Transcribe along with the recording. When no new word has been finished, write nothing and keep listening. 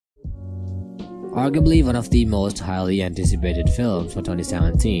Arguably one of the most highly anticipated films for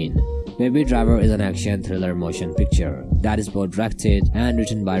 2017, Baby Driver is an action thriller motion picture that is both directed and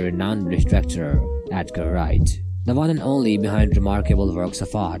written by renowned British director Edgar Wright, the one and only behind remarkable works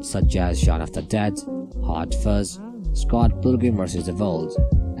of art such as Shaun of the Dead, Hot Fuzz, Scott Pilgrim vs. the World,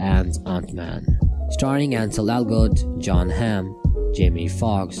 and Ant-Man. Starring Ansel Elgort, John Hamm, Jamie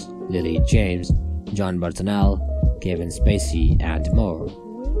Foxx, Lily James, John Bernthal, Kevin Spacey, and more.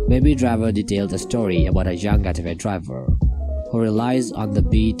 Baby Driver details a story about a young getaway driver who relies on the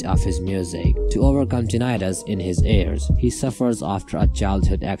beat of his music to overcome tinnitus in his ears he suffers after a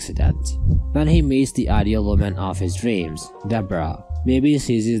childhood accident. When he meets the ideal woman of his dreams, Deborah, Baby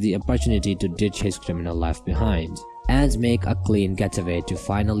seizes the opportunity to ditch his criminal life behind and make a clean getaway to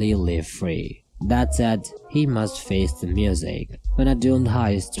finally live free. That said, he must face the music when a doomed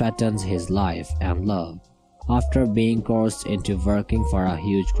heist threatens his life and love after being coerced into working for a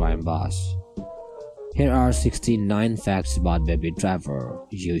huge crime boss. Here are 69 facts about Baby Driver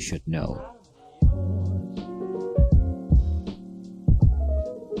you should know.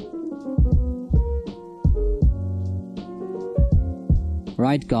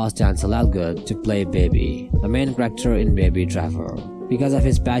 Wright cast Ansel Elgort to play Baby, the main character in Baby Driver, because of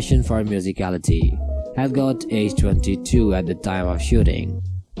his passion for musicality. Elgort, aged 22 at the time of shooting,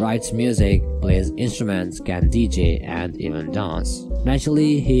 writes music, plays instruments, can DJ, and even dance.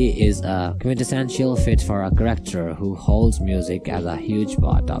 Naturally, he is a quintessential fit for a character who holds music as a huge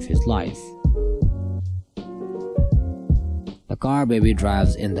part of his life. The car Baby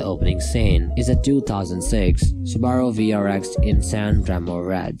drives in the opening scene is a 2006 Subaru VRX in San Remo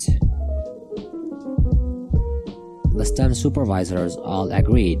Red. The stunt supervisors all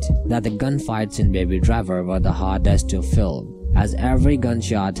agreed that the gunfights in Baby Driver were the hardest to film, as every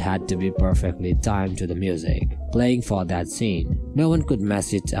gunshot had to be perfectly timed to the music playing for that scene. No one could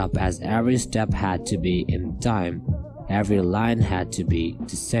mess it up as every step had to be in time, every line had to be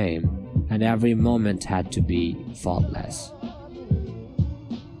the same, and every moment had to be faultless.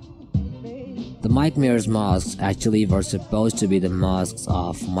 The Mike Myers masks actually were supposed to be the masks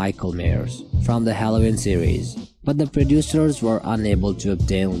of Michael Myers from the Halloween series, but the producers were unable to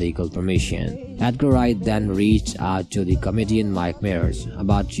obtain legal permission. Edgar Wright then reached out to the comedian Mike Myers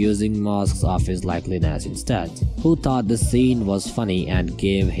about using masks of his likeness instead, who thought the scene was funny and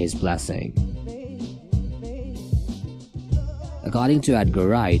gave his blessing. According to Edgar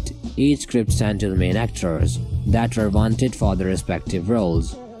Wright, each script sent to the main actors that were wanted for their respective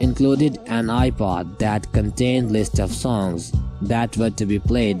roles included an ipod that contained list of songs that were to be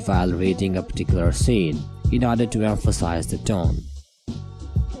played while reading a particular scene in order to emphasize the tone.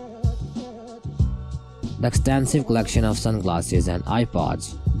 The extensive collection of sunglasses and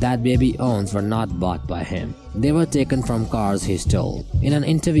iPods that Baby owns were not bought by him. They were taken from cars he stole. In an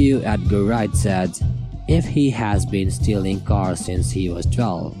interview, Edgar Wright said, if he has been stealing cars since he was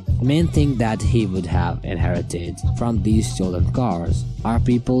 12, the main thing that he would have inherited from these stolen cars are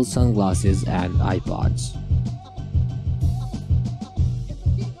people's sunglasses and iPods.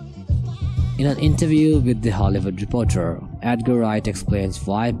 In an interview with The Hollywood Reporter, Edgar Wright explains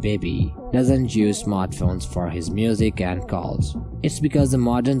why Baby doesn't use smartphones for his music and calls. It's because the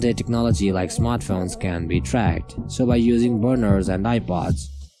modern day technology like smartphones can be tracked, so by using burners and iPods,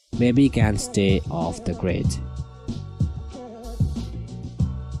 Baby can stay off the grid.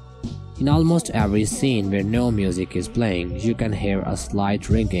 In almost every scene where no music is playing, you can hear a slight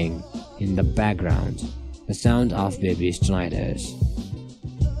ringing in the background, the sound of Baby's tinnitus.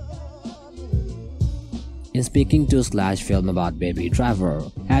 In speaking to Slash Film about Baby Driver,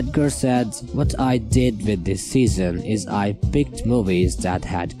 Edgar said, "What I did with this season is I picked movies that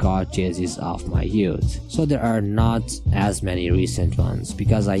had car chases of my youth, so there are not as many recent ones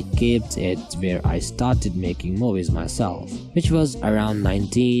because I kept it where I started making movies myself, which was around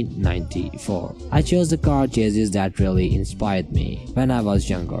 1994. I chose the car chases that really inspired me when I was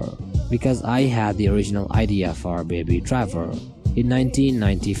younger because I had the original idea for Baby Driver in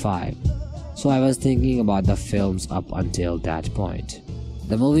 1995. So I was thinking about the films up until that point."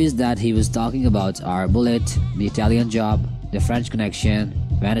 The movies that he was talking about are Bullet, The Italian Job, The French Connection,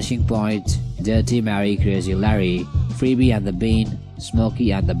 Vanishing Point, Dirty Mary Crazy Larry, Freebie and the Bean,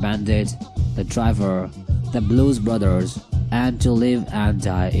 Smokey and the Bandit, The Driver, The Blues Brothers, and To Live and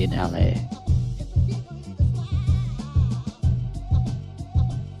Die in LA.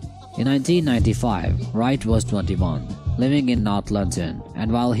 In 1995, Wright was 21, living in North London,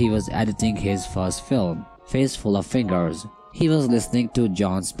 and while he was editing his first film, Face Full of Fingers, he was listening to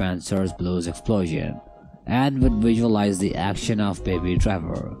John Spencer's Blues Explosion and would visualize the action of Baby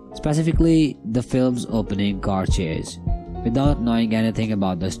Driver, specifically the film's opening car chase. without knowing anything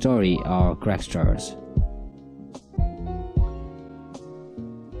about the story or characters.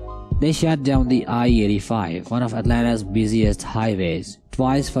 They shut down the I-85, one of Atlanta's busiest highways,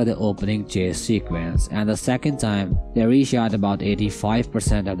 twice for the opening chase sequence, and the second time they reshot about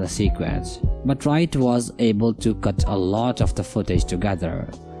 85% of the sequence. But Wright was able to cut a lot of the footage together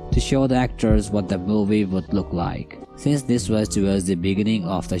to show the actors what the movie would look like, since this was towards the beginning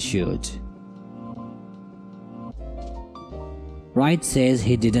of the shoot. Wright says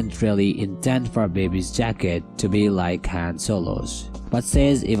he didn't really intend for Baby's jacket to be like Han Solo's, but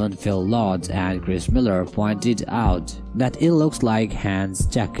says even Phil Lord and Chris Miller pointed out that it looks like Han's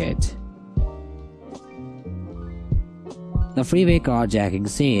jacket. The freeway carjacking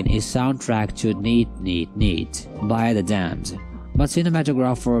scene is soundtracked to Neat Neat Neat by The Damned, but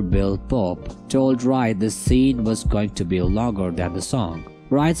cinematographer Bill Pope told Wright the scene was going to be longer than the song.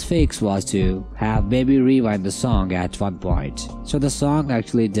 Wright's fix was to have Baby rewind the song at one point, so the song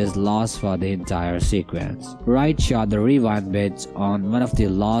actually just lasts for the entire sequence. Wright shot the rewind bit on one of the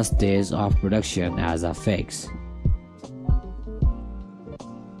last days of production as a fix.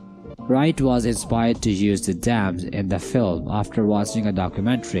 Wright was inspired to use the Damned in the film after watching a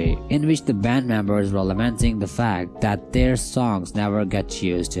documentary in which the band members were lamenting the fact that their songs never get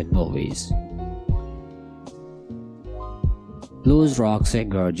used in movies. Blues rock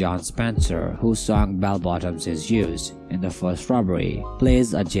singer John Spencer, whose song Bell Bottoms is used in the first robbery,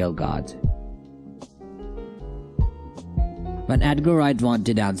 plays a jail guard. When Edgar Wright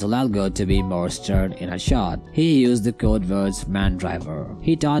wanted Ansel Elgort to be more stern in a shot, he used the code words "man driver."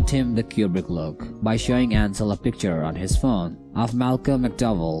 He taught him the Kubrick look by showing Ansel a picture on his phone of Malcolm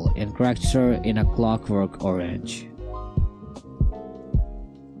McDowell in character in A Clockwork Orange.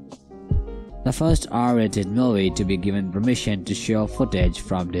 The first R-rated movie to be given permission to show footage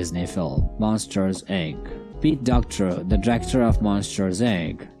from Disney film, Monsters, Inc. Pete Docter, the director of Monsters,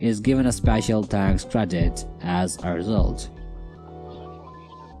 Inc., is given a special thanks credit as a result.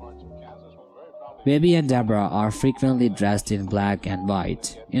 Baby and Deborah are frequently dressed in black and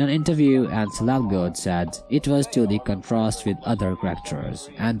white. In an interview, Ansel Elgort said it was to the contrast with other characters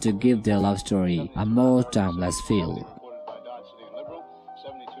and to give their love story a more timeless feel.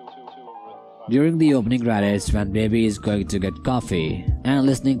 During the opening credits, when Baby is going to get coffee and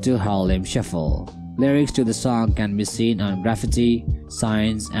listening to Harlem Shuffle, lyrics to the song can be seen on graffiti,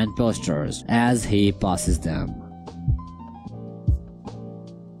 signs, and posters as he passes them.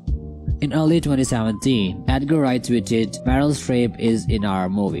 In early 2017, Edgar Wright tweeted, "Meryl Streep is in our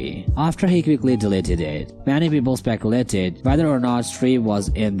movie," after he quickly deleted it. Many people speculated whether or not Streep was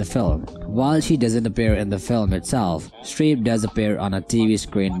in the film. While she doesn't appear in the film itself, Streep does appear on a TV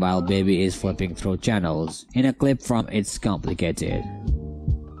screen while Baby is flipping through channels, in a clip from It's Complicated.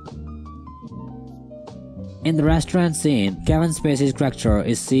 In the restaurant scene, Kevin Spacey's character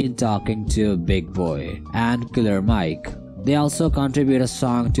is seen talking to Big Boy and Killer Mike. They also contribute a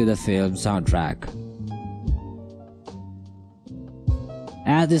song to the film soundtrack.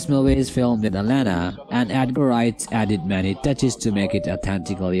 As this movie is filmed in Atlanta, and Edgar Wright added many touches to make it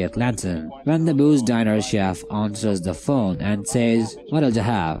authentically Atlantan, when the booze diner chef answers the phone and says, "What'll you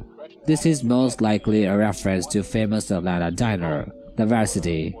have?" This is most likely a reference to famous Atlanta diner, The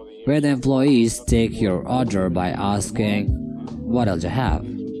Varsity, where the employees take your order by asking, "What'll you have?"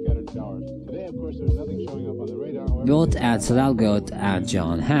 Both Ansel Elgort and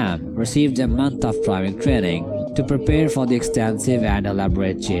John Hamm received a month of driving training to prepare for the extensive and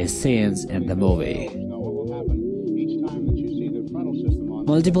elaborate chase scenes in the movie.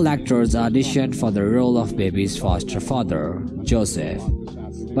 Multiple actors auditioned for the role of Baby's foster father, Joseph,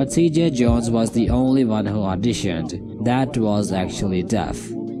 but C.J. Jones was the only one who auditioned that was actually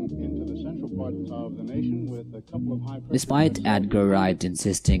deaf. Despite Edgar Wright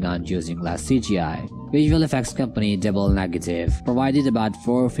insisting on using less CGI, visual effects company Double Negative provided about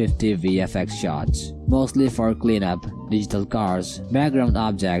 450 VFX shots, mostly for cleanup, digital cars, background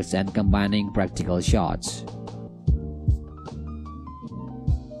objects, and combining practical shots.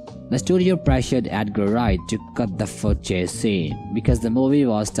 The studio pressured Edgar Wright to cut the foot chase scene because the movie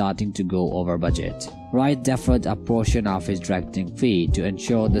was starting to go over budget. Wright deferred a portion of his directing fee to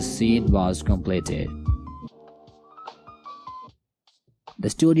ensure the scene was completed. The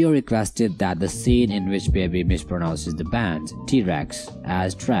studio requested that the scene in which Baby mispronounces the band, T-Rex,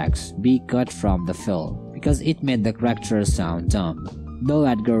 as Trex, be cut from the film because it made the characters sound dumb, though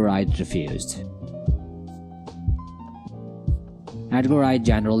Edgar Wright refused. Edgar Wright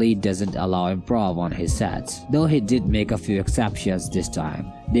generally doesn't allow improv on his sets, though he did make a few exceptions this time,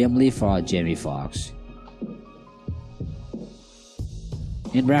 namely for Jamie Foxx.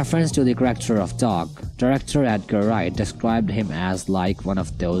 In reference to the character of Doc, Director Edgar Wright described him as like one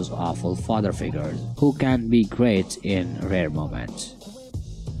of those awful father figures who can be great in rare moments.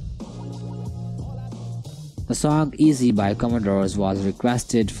 The song Easy by Commodores was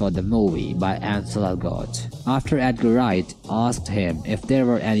requested for the movie by Ansel Elgort after Edgar Wright asked him if there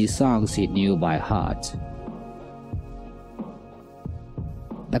were any songs he knew by heart.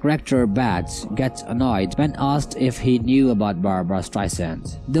 The character Bats gets annoyed when asked if he knew about Barbra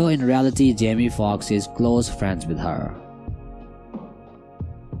Streisand, though in reality Jamie Foxx is close friends with her.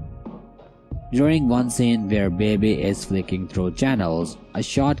 During one scene where Baby is flicking through channels, a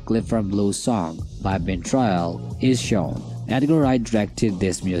short clip from Blue's song by Bernthal is shown. Edgar Wright directed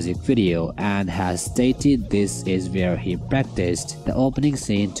this music video and has stated this is where he practiced the opening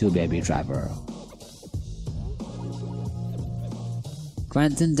scene to Baby Driver.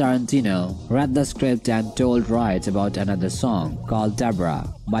 Quentin Tarantino read the script and told Wright about another song called Deborah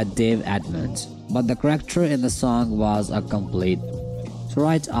by Dave Edmunds, but the character in the song was a complete, so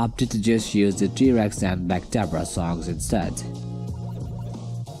Wright opted to just use the T-Rex and Back Deborah songs instead.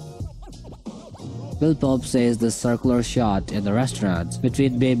 Bill Pope says the circular shot in the restaurant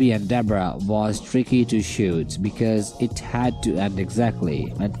between Baby and Deborah was tricky to shoot because it had to end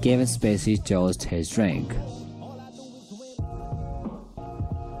exactly when Kevin Spacey tossed his drink.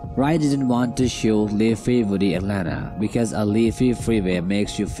 Wright didn't want to shoot leafy woody Atlanta because a leafy freeway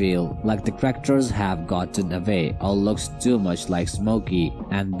makes you feel like the characters have gotten away or looks too much like Smokey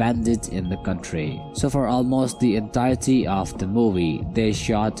and Bandit in the country. So for almost the entirety of the movie, they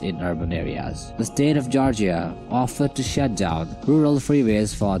shot in urban areas. The state of Georgia offered to shut down rural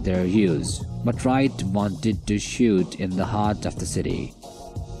freeways for their use, but Wright wanted to shoot in the heart of the city.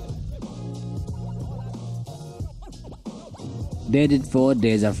 They did 4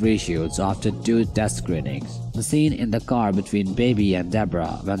 days of reshoots after 2 test screenings. The scene in the car between Baby and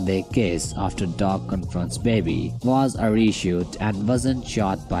Deborah when they kiss after Doc confronts Baby was a reshoot and wasn't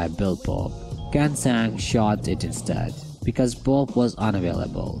shot by Bill Pope. Ken Sang shot it instead, because Pope was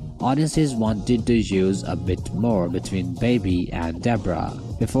unavailable. Audiences wanted to use a bit more between Baby and Deborah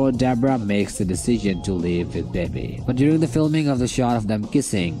before Deborah makes the decision to leave with Baby. But during the filming of the shot of them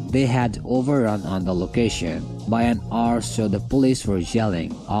kissing, they had overrun on the location by an hour, so the police were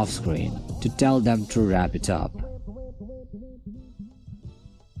yelling off-screen to tell them to wrap it up.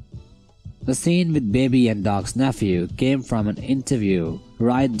 The scene with Baby and Doc's nephew came from an interview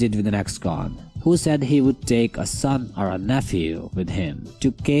Wright did with an ex-con, who said he would take a son or a nephew with him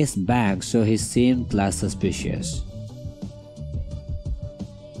to case banks so he seemed less suspicious.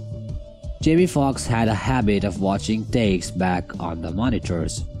 Jamie Foxx had a habit of watching takes back on the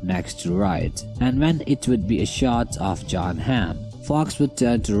monitors next to Wright, and when it would be a shot of John Hamm, Foxx would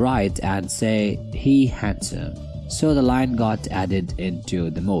turn to Wright and say, "He handsome," so the line got added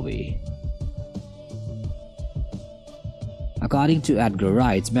into the movie. According to Edgar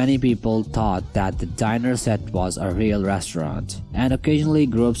Wright, many people thought that the diner set was a real restaurant, and occasionally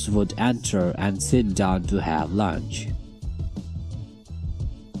groups would enter and sit down to have lunch.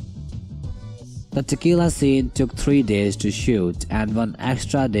 The tequila scene took 3 days to shoot and 1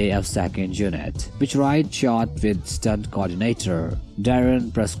 extra day of second unit, which Wright shot with stunt coordinator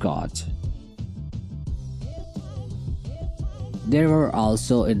Darren Prescott. There were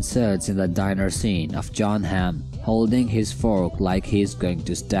also inserts in the diner scene of John Hamm holding his fork like he's going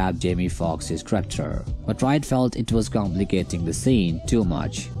to stab Jamie Foxx's character, but Wright felt it was complicating the scene too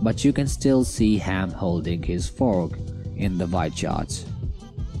much, but you can still see Hamm holding his fork in the wide shots.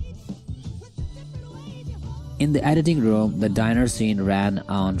 In the editing room, the diner scene ran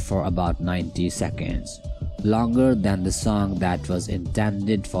on for about 90 seconds, longer than the song that was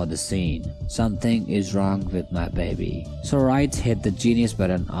intended for the scene, "Something Is Wrong With My Baby." So Wright hit the genius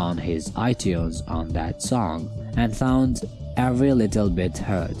button on his iTunes on that song and found "Every Little Bit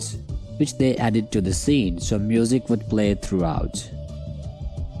Hurts," which they added to the scene so music would play throughout.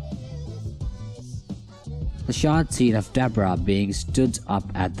 The short scene of Deborah being stood up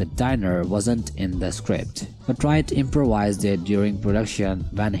at the diner wasn't in the script, but Wright improvised it during production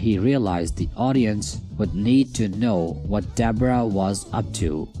when he realized the audience would need to know what Deborah was up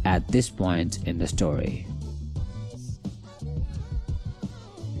to at this point in the story.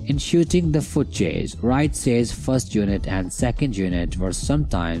 In shooting the foot chase, Wright says first unit and second unit were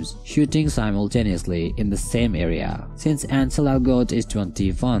sometimes shooting simultaneously in the same area. Since Ansel Elgort is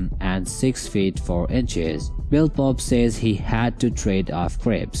 21 and 6 feet 4 inches, Bill Pope says he had to trade off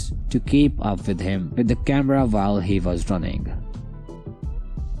grips to keep up with him with the camera while he was running.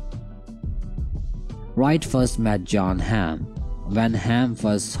 Wright first met John Hamm when Hamm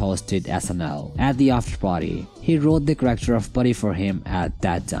first hosted SNL at the after party. He wrote the character of Buddy for him at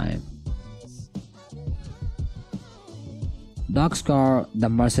that time. Doc's car, the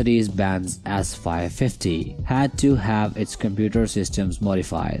Mercedes-Benz S550, had to have its computer systems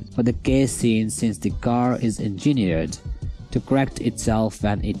modified for the case scene since the car is engineered to correct itself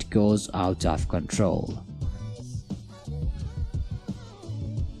when it goes out of control.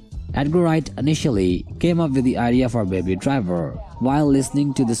 Edgar Wright initially came up with the idea for Baby Driver while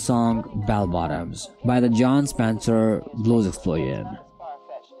listening to the song Bell Bottoms by the John Spencer Blues Explosion.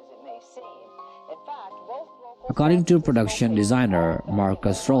 According to production designer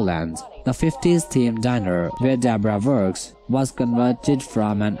Marcus Rowland, the 50s themed diner where Deborah works was converted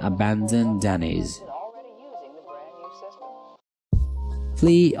from an abandoned Denny's.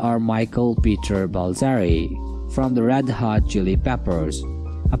 Flea, or Michael Peter Balzari from the Red Hot Chili Peppers,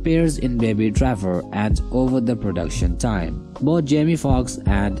 appears in Baby Driver and over the production time. Both Jamie Foxx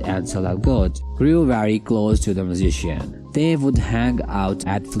and Ansel Elgort grew very close to the musician. They would hang out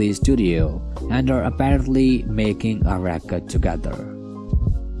at Flea's studio and are apparently making a record together.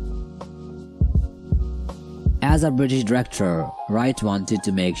 As a British director, Wright wanted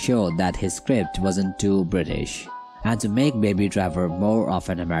to make sure that his script wasn't too British, and to make Baby Driver more of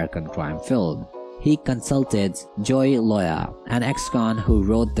an American crime film, he consulted Joy Loya, an ex-con who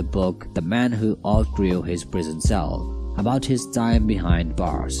wrote the book The Man Who Outgrew His Prison Cell, about his time behind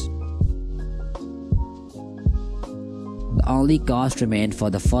bars. The only cast remained for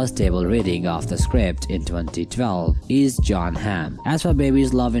the first table reading of the script in 2012 is John Hamm. As for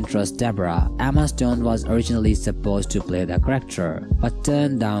Baby's love interest Deborah, Emma Stone was originally supposed to play the character, but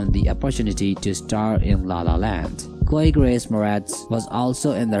turned down the opportunity to star in La La Land. Chloe Grace Moretz was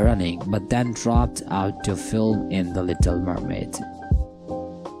also in the running, but then dropped out to film in The Little Mermaid.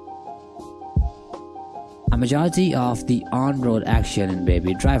 A majority of the on-road action in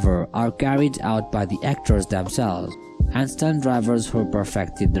Baby Driver are carried out by the actors themselves and stunt drivers who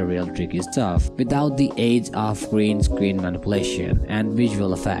perfected the real tricky stuff without the aid of green screen manipulation and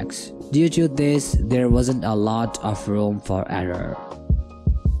visual effects. Due to this, there wasn't a lot of room for error.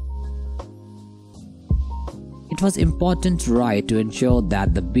 It was important to Wright to ensure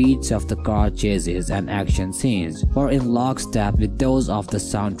that the beats of the car chases and action scenes were in lockstep with those of the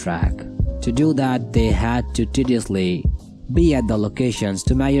soundtrack. To do that, they had to tediously be at the locations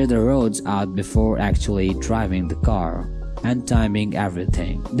to measure the roads out before actually driving the car and timing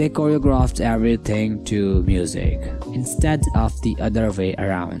everything. They choreographed everything to music instead of the other way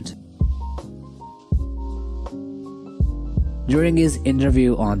around. During his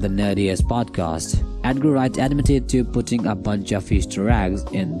interview on the Nerdiest podcast, Edgar Wright admitted to putting a bunch of Easter eggs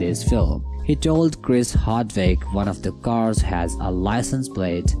in this film. He told Chris Hardwick one of the cars has a license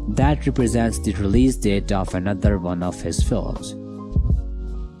plate that represents the release date of another one of his films.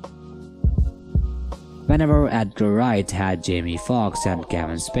 Whenever Edgar Wright had Jamie Foxx and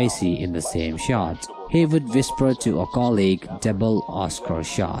Kevin Spacey in the same shot, he would whisper to a colleague, "Double Oscar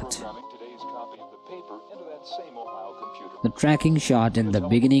shot." The tracking shot in the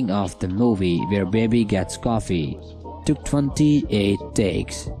beginning of the movie where Baby gets coffee took 28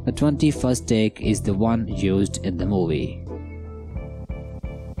 takes. The 21st take is the one used in the movie.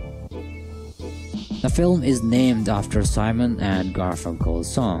 The film is named after Simon and Garfunkel's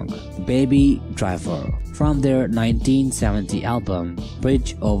song, Baby Driver, from their 1970 album,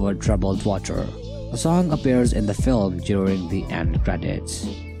 Bridge Over Troubled Water. The song appears in the film during the end credits.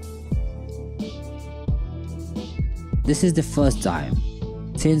 This is the first time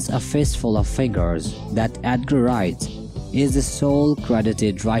since A Fistful of Fingers that Edgar Wright is the sole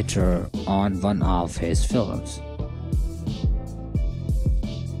credited writer on one of his films.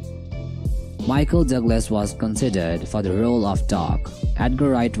 Michael Douglas was considered for the role of Doc.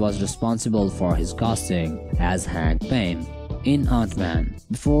 Edgar Wright was responsible for his casting as Hank Pym in Ant-Man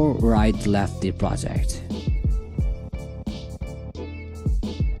before Wright left the project.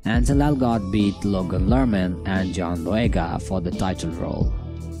 Ansel Elgort beat Logan Lerman and John Boyega for the title role.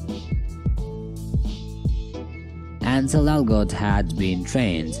 Ansel Elgort had been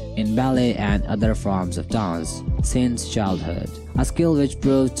trained in ballet and other forms of dance since childhood, a skill which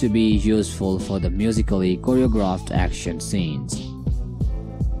proved to be useful for the musically choreographed action scenes.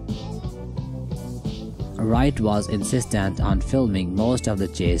 Wright was insistent on filming most of the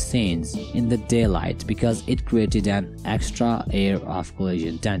chase scenes in the daylight because it created an extra air of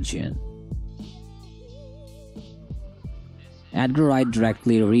collision tension. Edgar Wright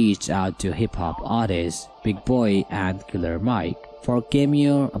directly reached out to hip-hop artists Big Boi and Killer Mike for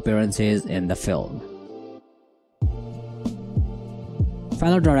cameo appearances in the film.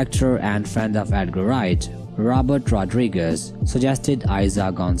 Fellow director and friend of Edgar Wright, Robert Rodriguez, suggested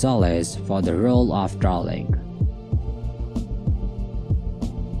Eiza González for the role of Darling.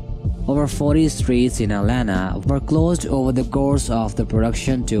 Over 40 streets in Atlanta were closed over the course of the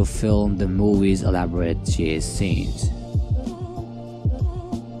production to film the movie's elaborate chase scenes.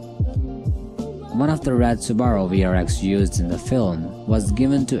 One of the red Subaru VRX used in the film was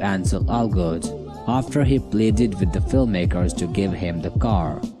given to Ansel Elgort after he pleaded with the filmmakers to give him the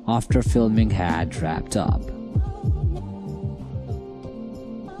car after filming had wrapped up.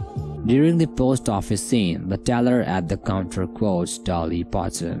 During the post office scene, the teller at the counter quotes Dolly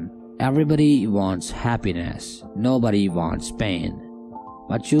Parton, "Everybody wants happiness, nobody wants pain,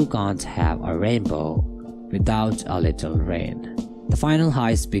 but you can't have a rainbow without a little rain." The final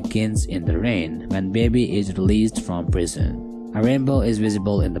heist begins in the rain when Baby is released from prison. A rainbow is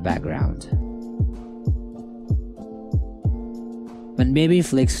visible in the background. When Baby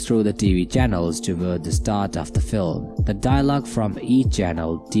flicks through the TV channels toward the start of the film, the dialogue from each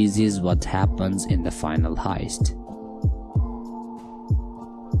channel teases what happens in the final heist.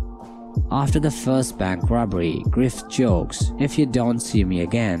 After the first bank robbery, Griff jokes, "If you don't see me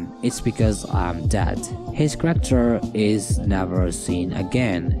again, it's because I'm dead." His character is never seen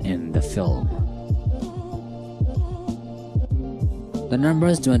again in the film. The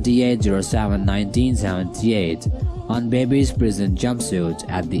numbers 2807-1978 on Baby's prison jumpsuit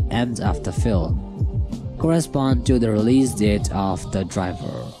at the end of the film correspond to the release date of the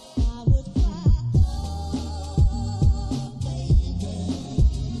driver.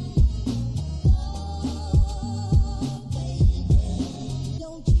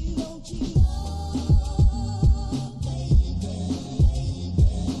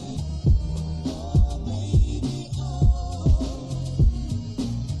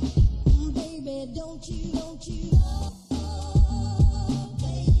 Don't you